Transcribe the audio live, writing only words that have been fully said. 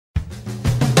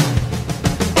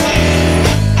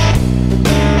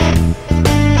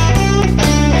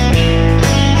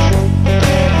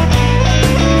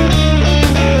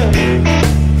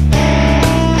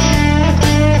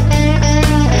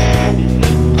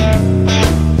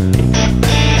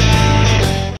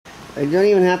don't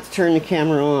even have to turn the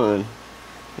camera on.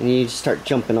 And you just start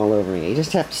jumping all over me. You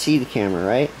just have to see the camera,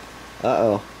 right?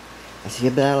 Uh-oh. I see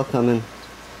a battle coming.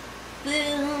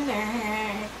 Boomer.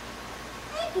 Hi,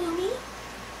 Boomy.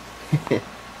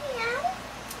 Meow.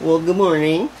 Well, good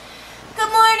morning.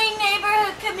 Good morning,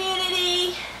 neighborhood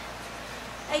community.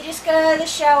 I just got out of the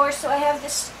shower, so I have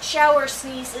this shower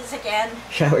sneezes again.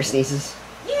 Shower sneezes?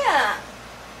 Yeah.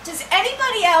 Does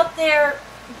anybody out there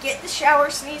get the shower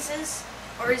sneezes?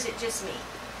 Or is it just me?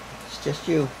 It's just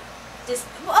you.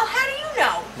 Well, how do you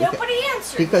know? Nobody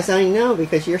answered. Because I know,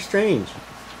 because you're strange.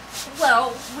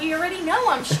 Well, we already know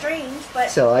I'm strange, but...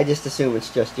 So I just assume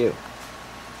it's just you.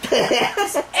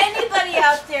 Does anybody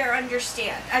out there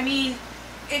understand? I mean,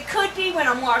 it could be when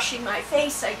I'm washing my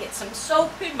face, I get some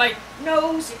soap in my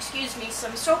nose,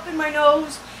 some soap in my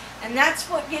nose, and that's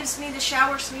what gives me the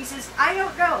shower sneezes. I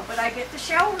don't know, but I get the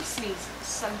shower sneezes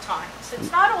sometimes.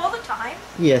 It's not all the time.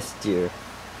 Yes, dear.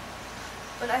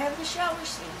 But I have the shower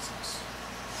sneezes.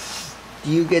 Do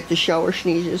you get the shower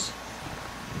sneezes?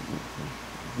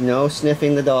 No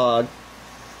sniffing the dog.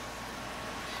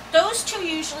 Those two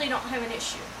usually don't have an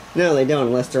issue. No, they don't,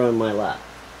 unless they're on my lap.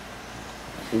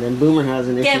 And then Boomer has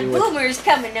an issue Then Boomer's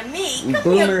coming to me. Come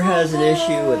Boomer here, has an boom,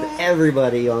 issue with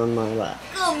everybody on my lap.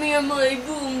 Come here, my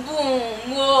boom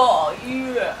boom. Oh,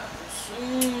 yes.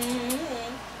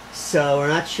 So we're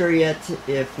not sure yet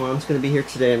if Mom's going to be here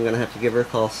today. I'm going to have to give her a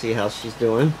call, see how she's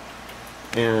doing.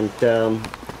 And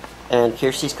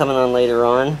Kirsty's coming on later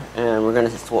on, and we're going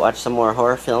to watch some more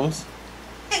horror films.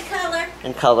 And color.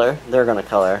 And color. They're going to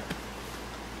color.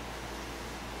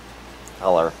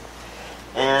 Color.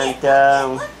 And,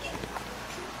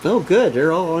 oh good,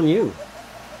 they're all on you.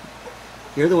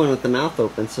 You're the one with the mouth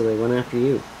open, so they went after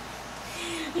you.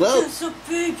 Well, It's a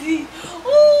baby.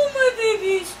 Oh, my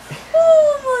babies.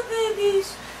 Oh, my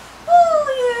babies.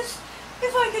 Oh, yes.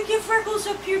 If I could get Freckles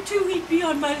up here, too, he'd be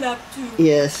on my lap, too.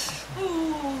 yes.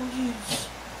 Oh, yes.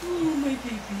 Oh, my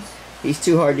babies. He's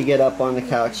too hard to get up on the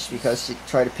couch because you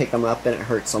try to pick him up and it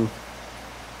hurts him.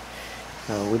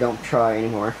 So we don't try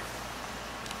anymore.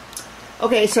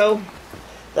 Okay, so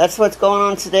that's what's going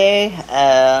on today.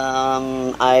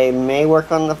 I may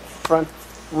work on the front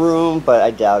room, but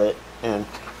I doubt it. And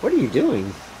what are you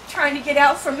doing? Trying to get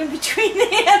out from in between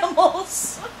the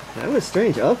animals. That was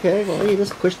strange. Okay, well, you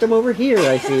just pushed him over here,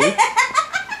 I see.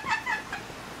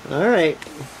 Alright.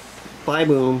 Bye,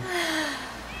 Boom.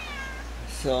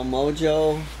 So,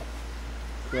 Mojo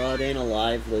brought in a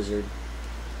live lizard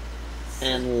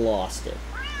and lost it.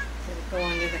 Did it go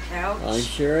under the couch? I'm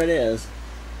sure it is.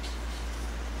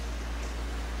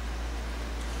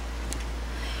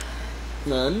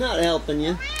 No, I'm not helping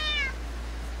you.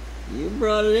 You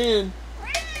brought it in.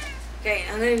 Okay,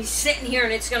 I'm going to be sitting here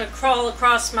and it's going to crawl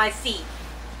across my feet.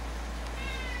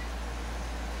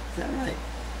 Is that right?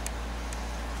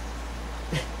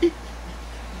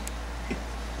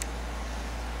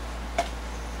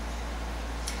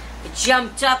 I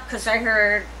jumped up because I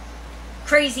heard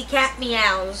crazy cat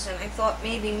meows and I thought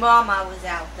maybe Mama was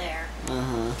out there.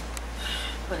 Uh-huh.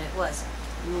 But it wasn't.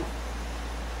 No.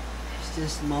 It's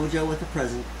just Mojo with a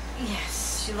present.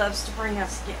 Yes, she loves to bring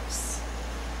us gifts.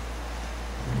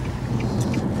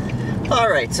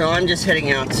 Alright, so I'm just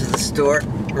heading out to the store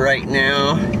right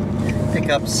now. Pick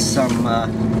up some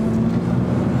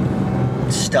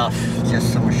stuff.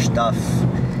 Just some stuff.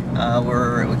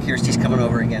 Kirsty's coming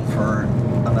over again for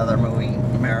another movie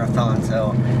marathon,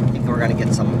 so I think we're going to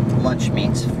get some lunch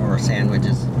meats for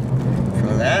sandwiches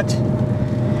for that.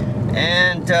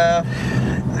 And I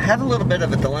have a little bit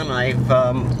of a dilemma.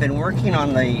 I've been working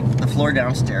on the floor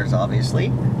downstairs,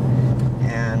 obviously,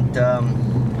 and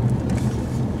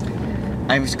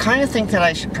I was kind of think that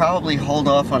I should probably hold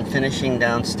off on finishing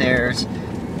downstairs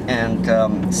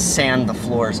and sand the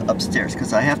floors upstairs,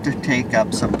 because I have to take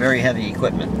up some very heavy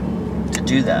equipment to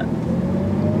do that.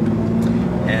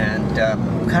 And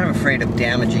I'm kind of afraid of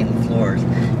damaging the floors.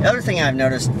 The other thing I've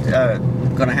noticed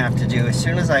going to have to do, as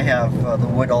soon as I have the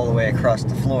wood all the way across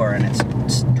the floor and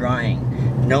it's drying,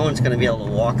 no one's going to be able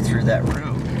to walk through that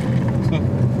room.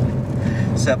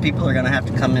 So people are going to have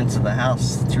to come into the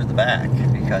house through the back,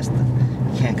 because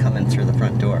you can't come in through the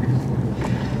front door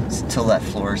until that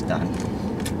floor is done.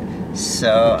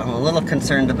 So I'm a little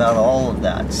concerned about all of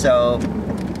that. So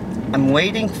I'm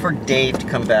waiting for Dave to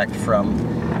come back from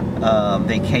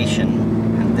vacation,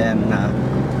 and then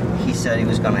he said he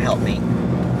was going to help me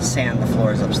sand the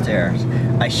floors upstairs.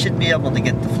 I should be able to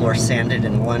get the floor sanded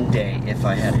in one day if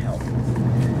I had help,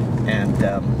 and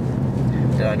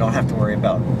then I don't have to worry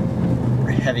about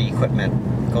heavy equipment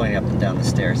going up and down the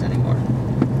stairs anymore.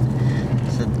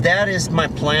 So that is my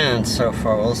plan so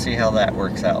far. We'll see how that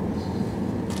works out.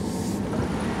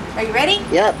 Are you ready?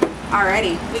 Yep.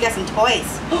 Alrighty. We got some toys.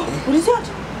 What is that?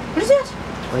 What is that?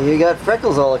 Well, you got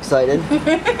Freckles all excited.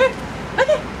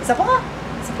 Okay. It's a ball.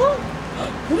 It's a ball.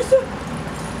 What is it?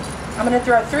 I'm gonna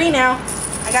throw 3 now.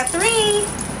 I got 3.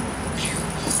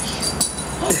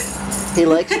 He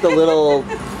likes the little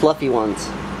fluffy ones.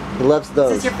 He loves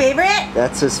those. Is this your favorite?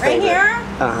 That's his Right favorite. here?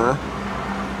 Uh-huh.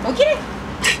 Go get it.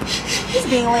 He's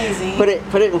being lazy. Put it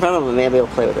in front of him. Maybe he'll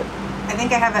play with it. I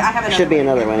think I have another. Should be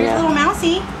another one, Here's yeah. a little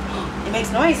mousey. It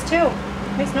makes noise too.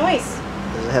 It makes noise.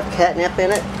 Does it have catnip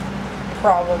in it?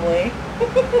 Probably.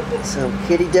 Some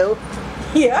kitty dope?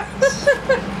 Yeah.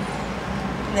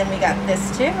 And then we got this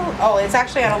too. Oh, it's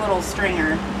actually on a little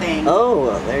stringer thing. Oh,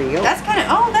 well, there you go. That's kind of.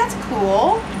 Oh, that's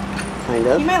cool. Kind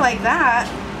of. You might like that.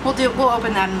 We'll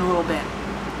open that in a little bit.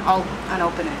 I'll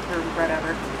unopen it or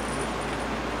whatever.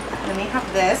 Then we have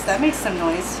this. That makes some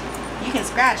noise. You can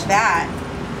scratch that.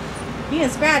 You can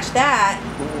scratch that.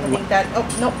 I think that. Oh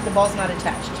nope, the ball's not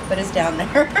attached, but it's down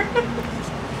there.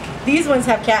 These ones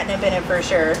have catnip in it for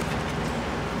sure.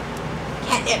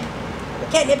 Catnip.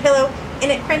 Catnip pillow.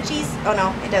 And it crunchies. Oh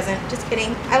no, it doesn't. Just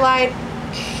kidding. I lied.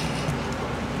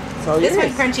 This one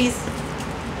crunchies.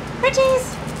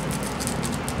 Crunchies.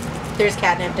 There's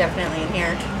catnip definitely in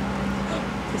here.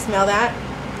 You smell that?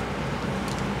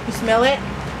 You smell it?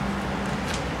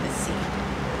 Let's see.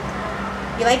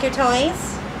 You like your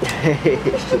toys?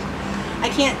 I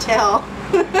can't tell.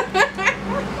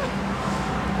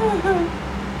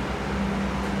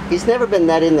 He's never been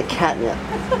that into catnip.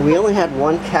 We only had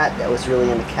one cat that was really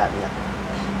into catnip.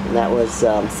 And that was,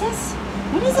 What's this?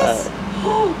 What is this?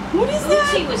 What is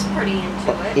that? Lucy was pretty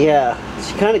into it. yeah,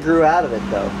 she kind of grew out of it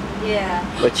though. Yeah.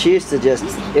 But she used to just,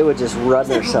 it would just run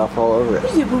herself all over it.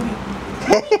 What is it, Boomy?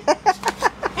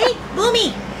 Hey,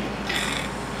 Boomy!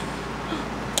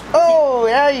 Oh,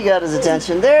 now you got his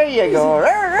attention. There you go.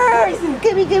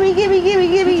 Gimme, gimme, gimme, gimme,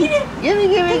 gimme. Gimme,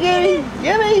 gimme, gimme.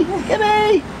 Gimme,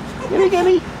 gimme. Gimme,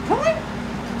 gimme. Come on.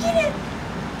 Get it.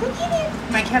 Go get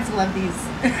it. My cats love these.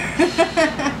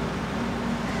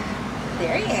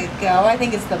 There you go. I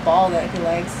think it's the ball that he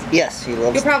likes. Yes, he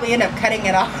loves You'll probably end up cutting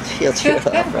it off. He'll chew it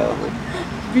off, probably.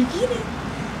 Get it.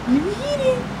 Get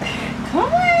it.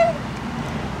 Come on.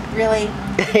 Really?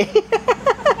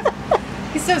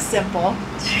 He's so simple.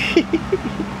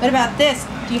 What about this?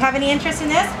 Do you have any interest in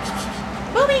this?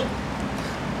 Boomy!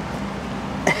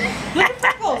 Look at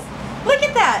Freckles! Look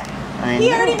at that!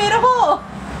 He already made a hole!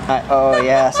 Oh,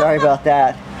 yeah, sorry about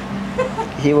that.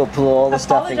 He will pull all the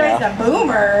stuffing out. Apologize to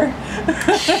Boomer!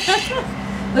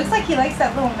 Looks like he likes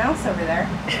that little mouse over there.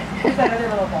 Where's that other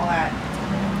little ball at?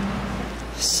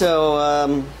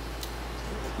 So,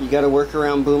 you got to work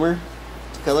around Boomer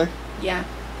color? Yeah.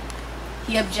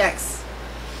 He objects.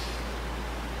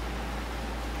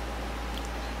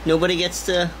 Nobody gets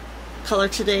to color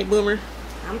today, Boomer?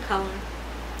 I'm coloring.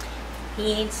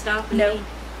 He ain't stopping No. me.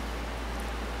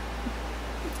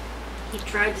 He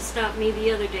tried to stop me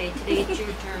the other day. Today it's your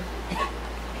turn.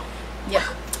 Yep.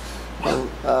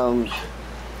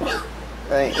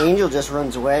 Angel just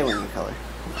runs away when you color.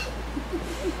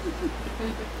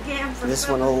 Yeah, for This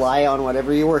some- one will lie on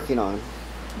whatever you're working on.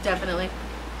 Definitely.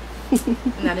 And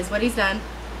that is what he's done.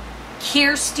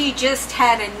 Kirsty just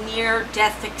had a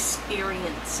near-death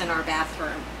experience in our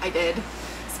bathroom. I did.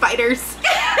 Spiders.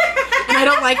 And I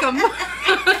don't like them.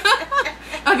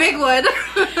 A big one.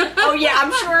 Oh yeah,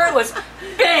 I'm sure it was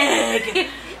big.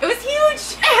 It was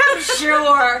huge. I'm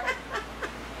sure.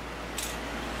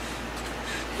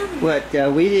 What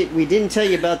we didn't tell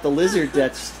you about the lizard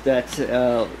that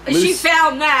She loose.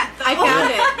 found that. I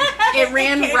found it. It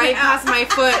ran right past my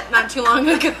foot not too long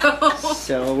ago.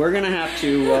 So we're gonna have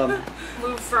to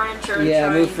Move furniture. and yeah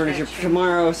try move and furniture catch it.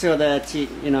 tomorrow so that you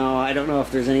know I don't know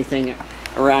if there's anything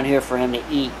around here for him to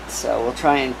eat. So we'll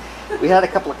try and we had a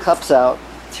couple of cups out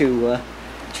to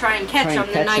Try and catch Try and him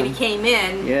the catch night him. he came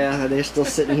in. yeah they're still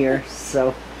sitting here.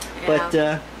 So but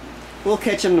we'll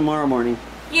catch him tomorrow morning.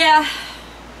 Yeah.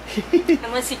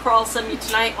 Unless he crawls some me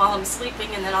tonight while I'm sleeping,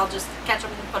 and then I'll just catch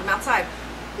him and put him outside.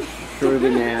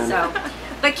 Groovy man. So,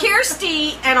 but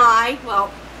Kirsty and I,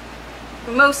 well,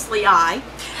 mostly I,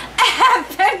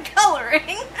 have been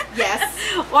coloring. Yes.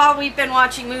 While we've been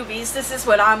watching movies. This is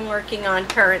what I'm working on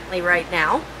currently right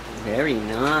now. Very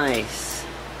nice.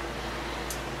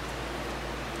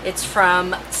 It's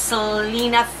from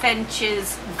Selena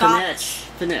Finch's Goddess.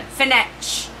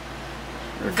 Finetch.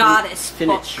 Or Goddess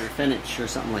Finich book. or Finich or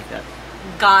something like that.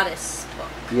 Goddess book.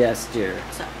 Yes, dear.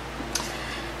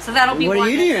 So that'll be What one are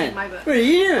you that's doing? in my book. What are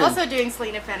you doing? Also doing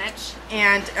Selena Finich.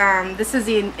 And this is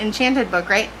the Enchanted book,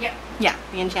 right? Yep. Yeah,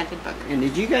 the Enchanted book. And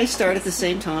did you guys start at the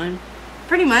same time?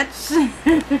 Pretty much.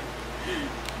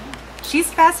 She's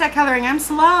fast at coloring. I'm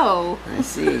slow. I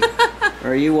see.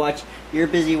 Or you're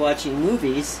busy watching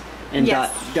movies and Yes.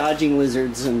 dodging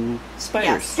lizards and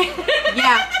spiders. Yes.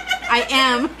 Yeah, I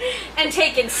am. And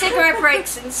taking cigarette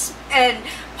breaks and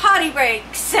potty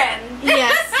breaks and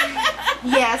Yes.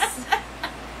 Yes.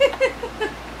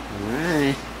 All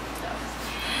right.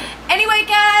 Anyway,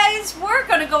 guys, we're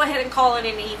going to go ahead and call it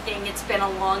an evening. It's been a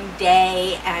long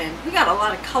day, and we got a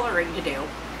lot of coloring to do.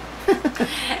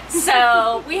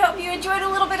 So, we hope you enjoyed a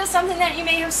little bit of something that you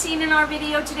may have seen in our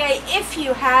video today. If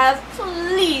you have,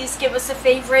 please give us a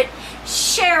favorite,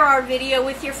 share our video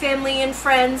with your family and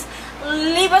friends,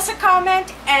 leave us a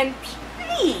comment, and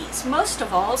please, most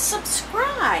of all,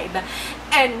 subscribe.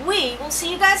 And we will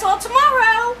see you guys all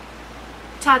tomorrow.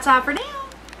 Ta-ta for now.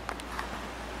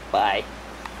 Bye.